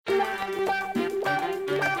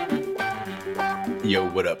Yo,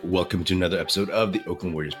 what up? Welcome to another episode of the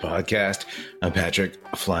Oakland Warriors podcast. I'm Patrick,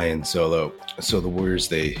 flying solo. So the Warriors,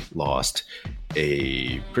 they lost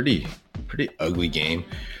a pretty ugly game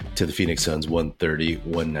to the Phoenix Suns,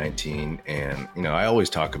 130-119. And, I always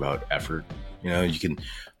talk about effort. You can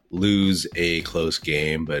lose a close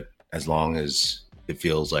game, but as long as it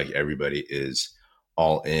feels like everybody is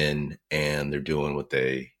all in and they're doing what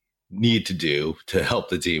they need to do to help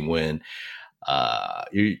the team win,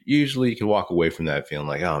 you can walk away from that feeling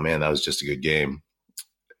like, oh man, that was just a good game.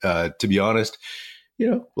 To be honest,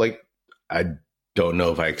 I don't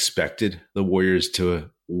know if I expected the Warriors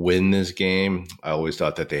to win this game. I always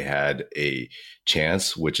thought that they had a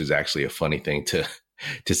chance, which is actually a funny thing to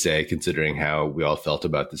say, considering how we all felt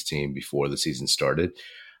about this team before the season started.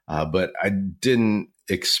 But I didn't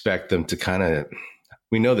expect them to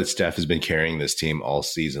we know that Steph has been carrying this team all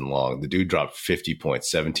season long. The dude dropped 50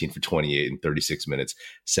 points, 17 for 28 in 36 minutes,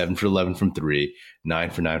 7 for 11 from three, 9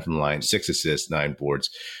 for 9 from the line, 6 assists, 9 boards.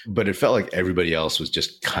 But it felt like everybody else was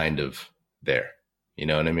just kind of there. You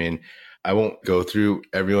know what I mean? I won't go through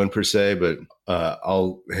everyone per se, but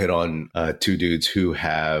I'll hit on two dudes who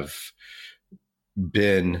have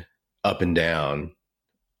been up and down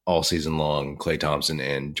all season long, Klay Thompson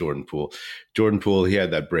and Jordan Poole. Jordan Poole, he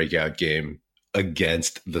had that breakout game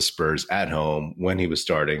against the Spurs at home when he was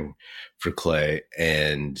starting for Klay.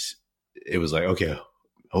 And it was like, okay,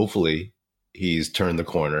 hopefully he's turned the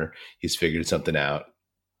corner. He's figured something out.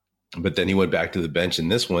 But then he went back to the bench in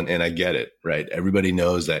this one, and I get it, right? Everybody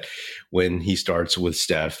knows that when he starts with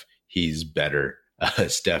Steph, he's better.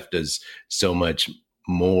 Steph does so much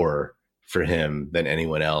more for him than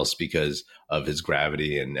anyone else because of his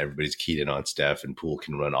gravity, and everybody's keyed in on Steph, and Poole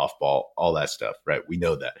can run off ball, all that stuff, right? We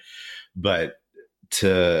know that. But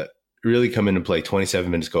to really come in and play 27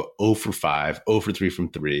 minutes, go 0 for 5, 0 for 3 from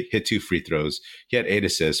 3, hit 2 free throws. He had 8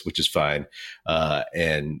 assists, which is fine,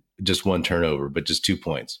 and just 1 turnover, but just 2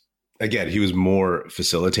 points. Again, he was more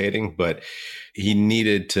facilitating, but he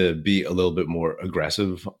needed to be a little bit more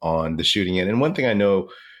aggressive on the shooting end. And one thing I know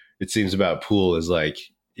it seems about Poole is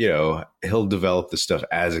he'll develop the stuff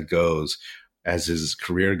as it goes, as his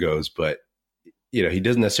career goes, but he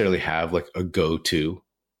doesn't necessarily have like a go-to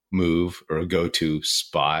move or a go-to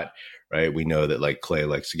spot, right? We know that Klay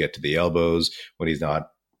likes to get to the elbows when he's not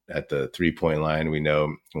at the 3-point line. We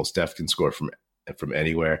know, Steph can score from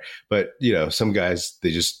anywhere, but some guys,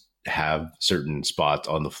 they just have certain spots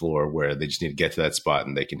on the floor where they just need to get to that spot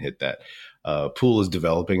and they can hit that. Poole is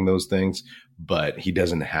developing those things, but he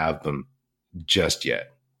doesn't have them just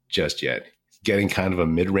yet. Getting kind of a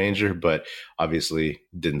mid-ranger, but obviously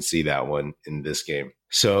didn't see that one in this game.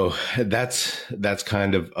 So that's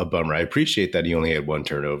kind of a bummer. I appreciate that he only had 1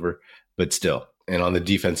 turnover, but still. And on the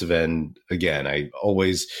defensive end, again, I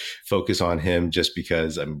always focus on him just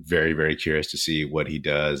because I'm very, very curious to see what he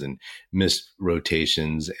does and missed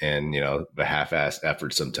rotations and, the half-assed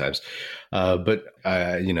effort sometimes. But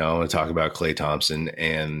I want to talk about Klay Thompson.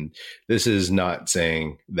 And this is not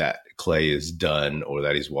saying that Klay is done or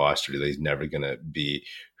that he's washed or that he's never going to be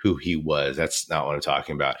who he was. That's not what I'm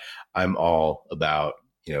talking about. I'm all about,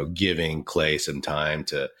 giving Klay some time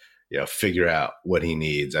to figure out what he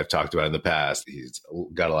needs. I've talked about in the past, he's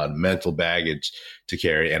got a lot of mental baggage to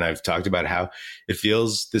carry. And I've talked about how it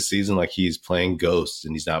feels this season like he's playing ghosts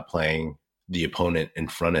and he's not playing the opponent in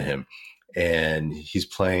front of him. And he's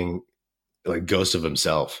playing like ghosts of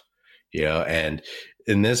himself, and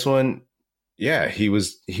in this one, he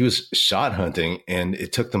was shot hunting and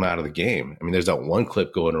it took them out of the game. I mean, there's that one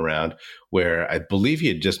clip going around where I believe he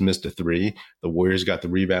had just missed a 3. The Warriors got the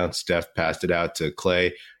rebound. Steph passed it out to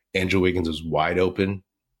Klay. Andrew Wiggins was wide open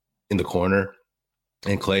in the corner,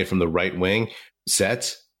 and Klay from the right wing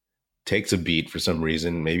sets, takes a beat for some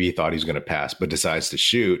reason. Maybe he thought he was going to pass, but decides to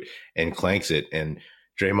shoot and clanks it. And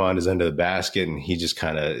Draymond is under the basket, and he just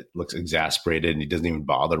kind of looks exasperated, and he doesn't even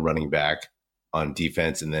bother running back on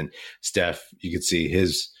defense. And then Steph, you could see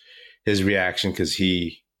his reaction because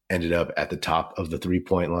he ended up at the top of the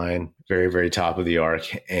 3-point line, very, very top of the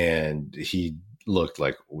arc, and he looked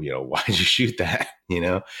like, why did you shoot that?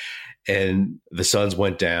 And the Suns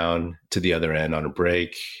went down to the other end on a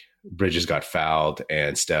break. Bridges got fouled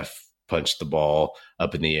and Steph punched the ball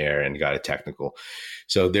up in the air and got a technical.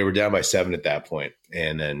 So they were down by 7 at that point.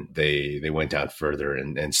 And then they went down further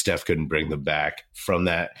and Steph couldn't bring them back from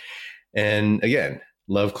that. And again,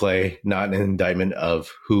 love Klay, not an indictment of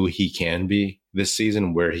who he can be this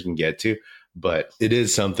season, where he can get to, but it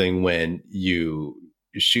is something when you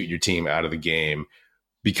shoot your team out of the game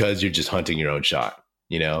because you're just hunting your own shot.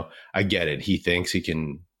 I get it. He thinks he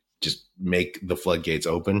can just make the floodgates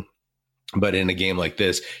open. But in a game like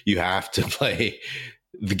this, you have to play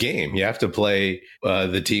the game. You have to play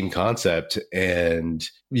the team concept. And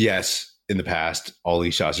yes, in the past, all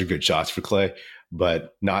these shots are good shots for Klay,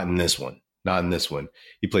 but not in this one. Not in this one.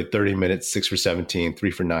 He played 30 minutes, 6 for 17,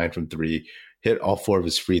 3 for 9 from 3, hit all 4 of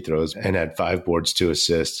his free throws, and had 5 boards, 2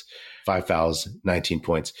 assists, 5 fouls, 19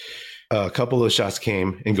 points. A couple of those shots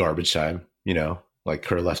came in garbage time, like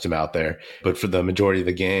Kerr left him out there. But for the majority of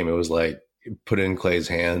the game, it was like put it in Klay's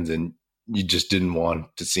hands, and you just didn't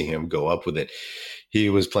want to see him go up with it. He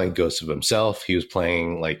was playing ghosts of himself. He was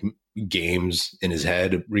playing like games in his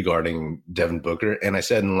head regarding Devin Booker. And I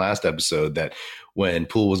said in the last episode that when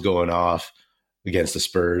Poole was going off against the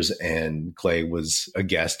Spurs and Klay was a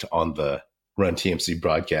guest on the Run TMC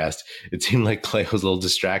broadcast, it seemed like Klay was a little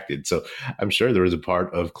distracted. So I'm sure there was a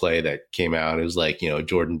part of Klay that came out. It was like,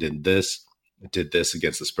 Jordan did this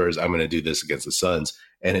against the Spurs. I'm going to do this against the Suns.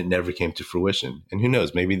 And it never came to fruition. And who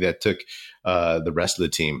knows, maybe that took the rest of the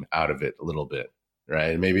team out of it a little bit,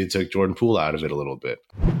 right? Maybe it took Jordan Poole out of it a little bit.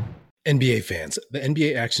 NBA fans, the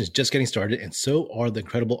NBA action is just getting started, and so are the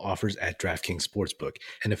incredible offers at DraftKings Sportsbook,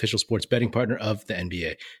 an official sports betting partner of the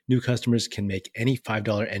NBA. New customers can make any $5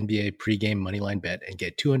 NBA pregame moneyline bet and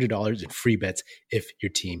get $200 in free bets if your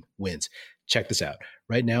team wins. Check this out.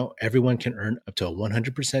 Right now, everyone can earn up to a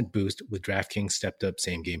 100% boost with DraftKings stepped-up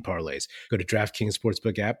same-game parlays. Go to DraftKings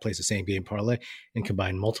Sportsbook app, place a same-game parlay, and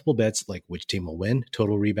combine multiple bets like which team will win,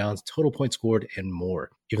 total rebounds, total points scored, and more.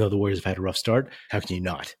 Even though the Warriors have had a rough start, how can you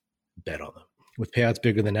not bet on them? With payouts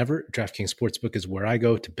bigger than ever, DraftKings Sportsbook is where I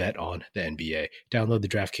go to bet on the NBA. Download the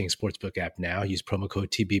DraftKings Sportsbook app now. Use promo code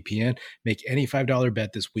TBPN. Make any $5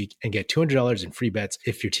 bet this week and get $200 in free bets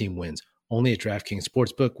if your team wins. Only at DraftKings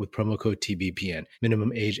Sportsbook with promo code TBPN.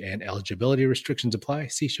 Minimum age and eligibility restrictions apply.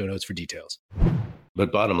 See show notes for details.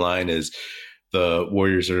 But bottom line is the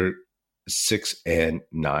Warriors are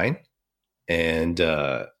 6-9, and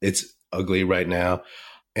it's ugly right now.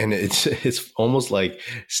 And it's almost like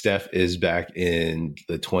Steph is back in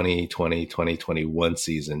the 2020, 2021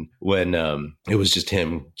 season when it was just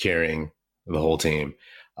him carrying the whole team.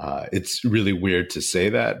 It's really weird to say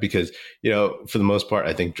that because, for the most part,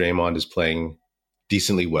 I think Draymond is playing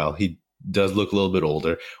decently well. He does look a little bit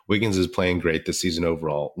older. Wiggins is playing great this season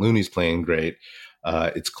overall. Looney's playing great.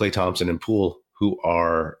 It's Klay Thompson and Poole who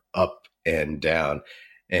are up and down.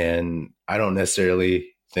 And I don't necessarily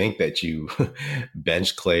think that you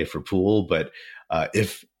bench Klay for Poole, but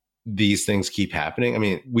if these things keep happening, I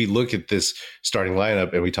mean, we look at this starting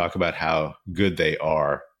lineup and we talk about how good they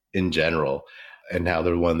are in general and how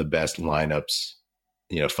they're one of the best lineups,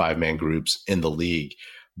 5-man groups in the league.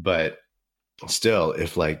 But still,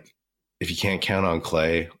 if you can't count on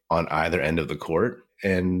Klay on either end of the court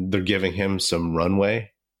and they're giving him some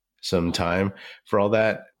runway, some time for all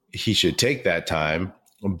that, he should take that time.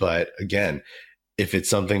 But again, if it's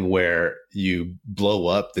something where you blow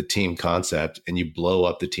up the team concept and you blow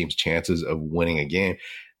up the team's chances of winning a game,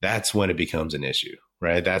 that's when it becomes an issue,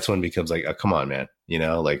 right? That's when it becomes like, oh, come on, man,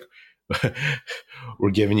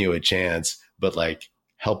 we're giving you a chance, but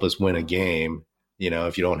help us win a game.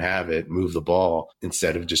 If you don't have it, move the ball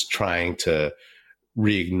instead of just trying to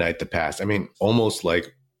reignite the past. I mean, almost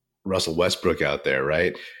like Russell Westbrook out there,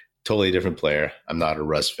 right? Totally different player. I'm not a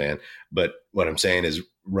Russ fan, but what I'm saying is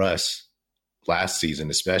Russ last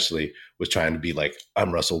season especially was trying to be like,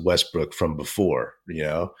 I'm Russell Westbrook from before,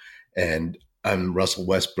 and I'm Russell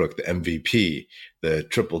Westbrook, the MVP, the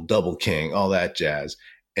triple double king, all that jazz.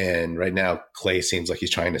 And right now, Klay seems like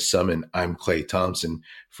he's trying to summon, I'm Klay Thompson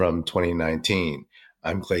from 2019.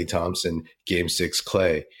 I'm Klay Thompson, Game 6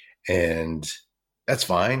 Klay. And that's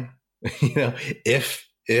fine. If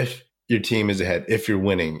your team is ahead, if you're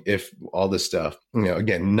winning, if all this stuff,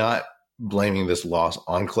 again, not blaming this loss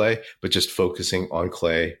on Klay, but just focusing on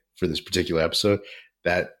Klay for this particular episode,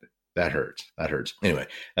 that hurts. That hurts. Anyway,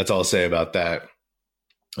 that's all I'll say about that.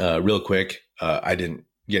 Real quick, I didn't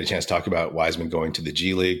get a chance to talk about Wiseman going to the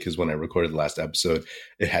G League because when I recorded the last episode,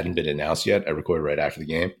 it hadn't been announced yet. I recorded right after the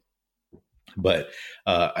game. But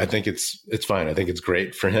I think it's fine. I think it's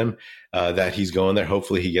great for him that he's going there.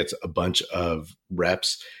 Hopefully he gets a bunch of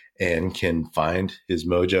reps and can find his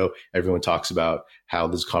mojo. Everyone talks about how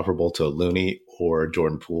this is comparable to Looney or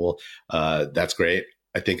Jordan Poole. That's great.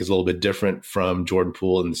 I think it's a little bit different from Jordan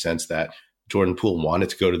Poole in the sense that Jordan Poole wanted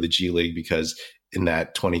to go to the G League because in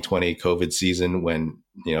that 2020 COVID season when,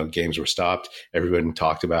 games were stopped, everyone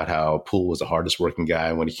talked about how Poole was the hardest working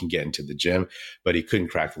guy when he can get into the gym, but he couldn't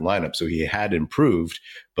crack the lineup. So he had improved,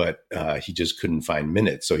 but he just couldn't find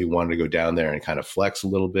minutes. So he wanted to go down there and kind of flex a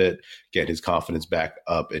little bit, get his confidence back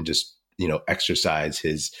up and just, exercise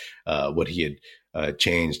his, what he had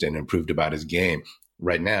changed and improved about his game.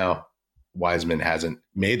 Right now, Wiseman hasn't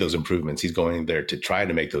made those improvements. He's going there to try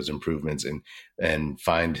to make those improvements and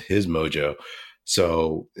find his mojo.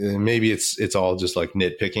 So maybe it's all just like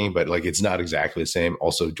nitpicking, but like it's not exactly the same.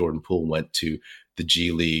 Also, Jordan Poole went to the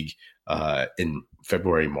G League in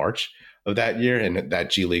February, March of that year, and that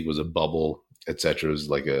G League was a bubble, etc. It was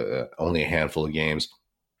like only a handful of games.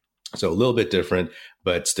 So a little bit different,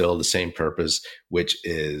 but still the same purpose, which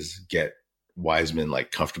is get Wiseman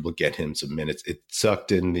like comfortable, get him some minutes. It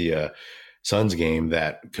sucked in the Suns game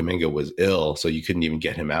that Kuminga was ill, so you couldn't even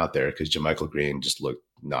get him out there because JaMychal Green just looked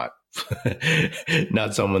not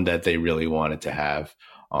someone that they really wanted to have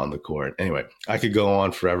on the court. Anyway, I could go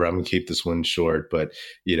on forever. I'm going to keep this one short, but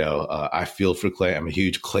I feel for Klay. I'm a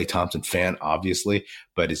huge Klay Thompson fan, obviously,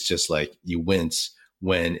 but it's just like you wince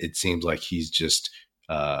when it seems like he's just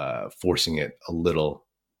forcing it a little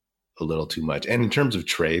too much. And in terms of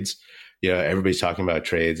trades, everybody's talking about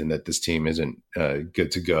trades and that this team isn't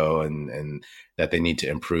good to go and that they need to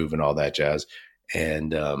improve and all that jazz.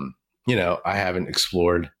 And, I haven't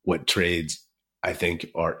explored what trades I think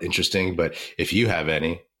are interesting, but if you have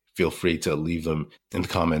any, feel free to leave them in the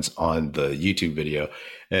comments on the YouTube video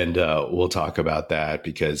and we'll talk about that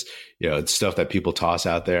because, it's stuff that people toss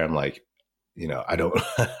out there. I'm like, I don't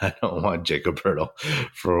want Jacob Poeltl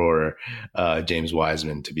for James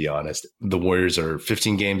Wiseman, to be honest. The Warriors are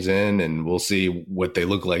 15 games in, and we'll see what they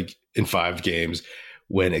look like in 5 games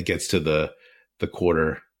when it gets to the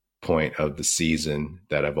quarter point of the season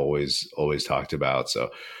that I've always talked about.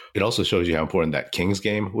 So it also shows you how important that Kings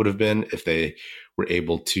game would have been if they were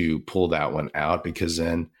able to pull that one out, because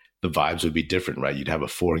then the vibes would be different, right? You'd have a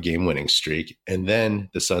 4-game winning streak. And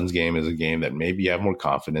then the Suns game is a game that maybe you have more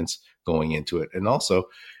confidence going into it. And also,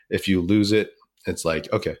 if you lose it, it's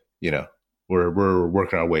like, okay, we're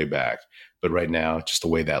working our way back. But right now, just the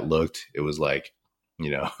way that looked, it was like,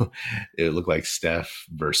 it looked like Steph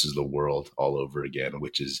versus the world all over again,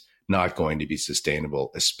 which is not going to be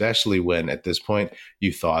sustainable, especially when at this point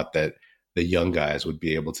you thought that the young guys would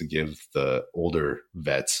be able to give the older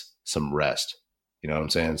vets some rest. You know what I'm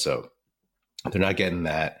saying? So they're not getting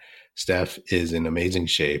that. Steph is in amazing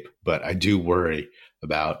shape, but I do worry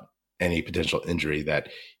about any potential injury that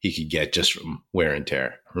he could get just from wear and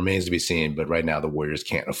tear. Remains to be seen, but right now the Warriors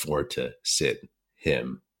can't afford to sit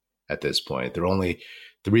him at this point. They're only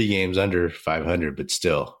 3 games under 500, but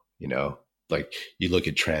still, like you look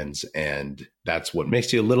at trends and that's what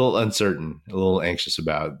makes you a little uncertain, a little anxious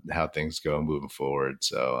about how things go moving forward.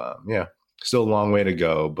 So, still a long way to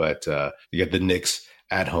go, but you got the Knicks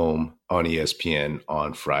at home on ESPN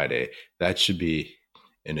on Friday. That should be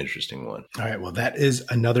an interesting one. All right. Well, that is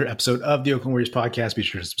another episode of the Oakland Warriors podcast. Be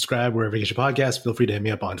sure to subscribe wherever you get your podcast. Feel free to hit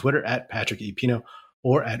me up on Twitter at Patrick E. Pino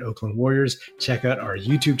or at Oakland Warriors. Check out our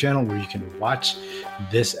YouTube channel where you can watch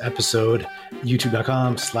this episode,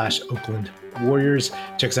 youtube.com/Oakland Warriors.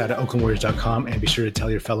 Check us out at oaklandwarriors.com and be sure to tell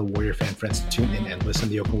your fellow Warrior fan friends to tune in and listen.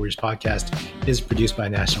 The Oakland Warriors podcast is produced by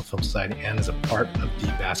National Film Society and is a part of the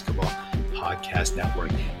Basketball Podcast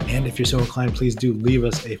Network. And if you're so inclined, please do leave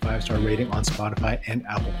us a 5-star rating on Spotify and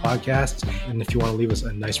Apple Podcasts. And if you want to leave us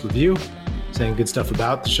a nice review saying good stuff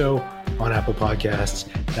about the show on Apple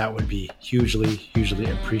Podcasts, that would be hugely, hugely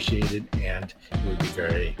appreciated, and it would be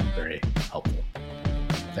very, very helpful.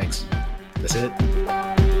 Thanks. That's it.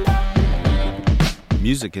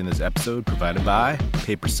 Music in this episode provided by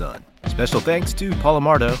Paper Sun. Special thanks to Paul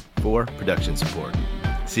Amardo for production support.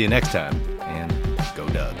 See you next time, and go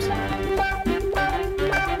Dubs.